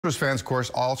Astros fans, of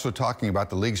course, also talking about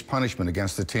the league's punishment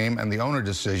against the team and the owner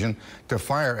decision to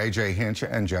fire A.J. Hinch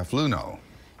and Jeff Luhnow.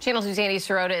 Channel 2's Andy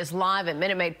Sirota is live at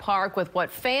Minute Maid Park with what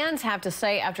fans have to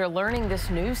say after learning this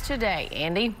news today.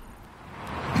 Andy?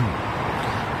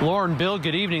 Lauren, Bill,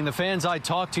 good evening. The fans I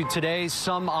talked to today,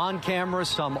 some on camera,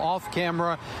 some off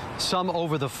camera, some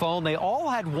over the phone, they all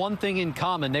had one thing in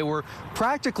common. They were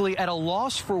practically at a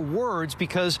loss for words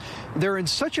because they're in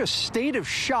such a state of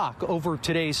shock over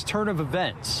today's turn of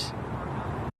events.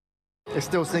 It's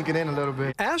still sinking in a little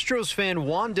bit. Astros fan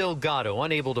Juan Delgado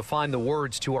unable to find the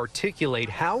words to articulate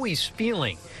how he's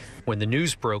feeling when the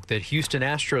news broke that Houston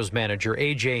Astros manager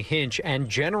A.J. Hinch and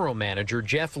general manager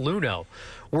Jeff Luhnow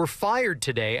were fired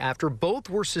today after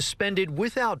both were suspended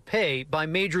without pay by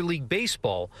Major League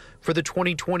Baseball for the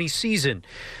 2020 season.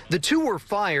 The two were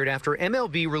fired after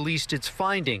MLB released its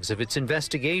findings of its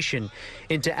investigation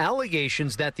into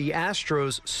allegations that the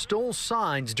Astros stole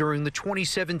signs during the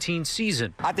 2017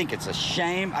 season. I think it's a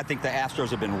shame. I think the Astros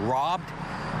have been robbed.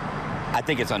 I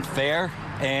think it's unfair,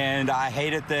 and I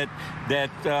hate it that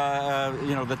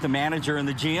the manager and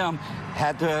the GM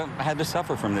had to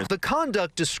suffer from this. The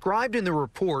conduct described in the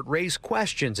report raised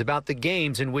questions about the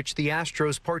games in which the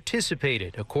Astros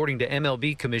participated, according to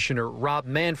MLB Commissioner Rob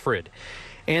Manfred.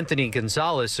 Anthony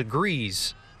Gonzalez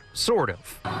agrees, sort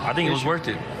of. I think it was worth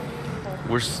it.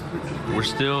 We're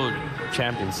still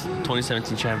champions,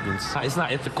 2017 champions. It's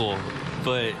not ethical,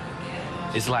 but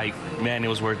it's like, man, it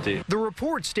was worth it. The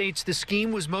report states the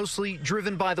scheme was mostly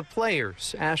driven by the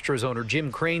players. Astros owner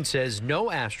Jim Crane says no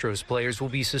Astros players will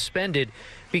be suspended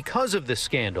because of the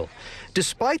scandal.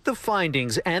 Despite the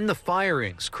findings and the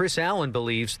firings, Chris Allen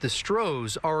believes the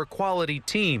Stros are a quality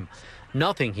team.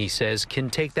 Nothing, he says, can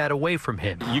take that away from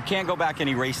him. You can't go back and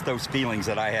erase those feelings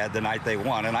that I had the night they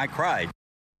won, and I cried.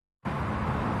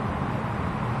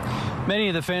 Many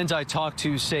of the fans I talked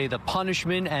to say the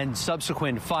punishment and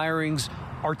subsequent firings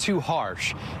are too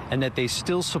harsh and that they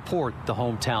still support the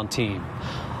hometown team.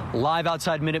 Live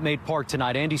outside Minute Maid Park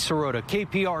tonight, Andy Sirota,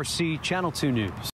 KPRC Channel 2 News.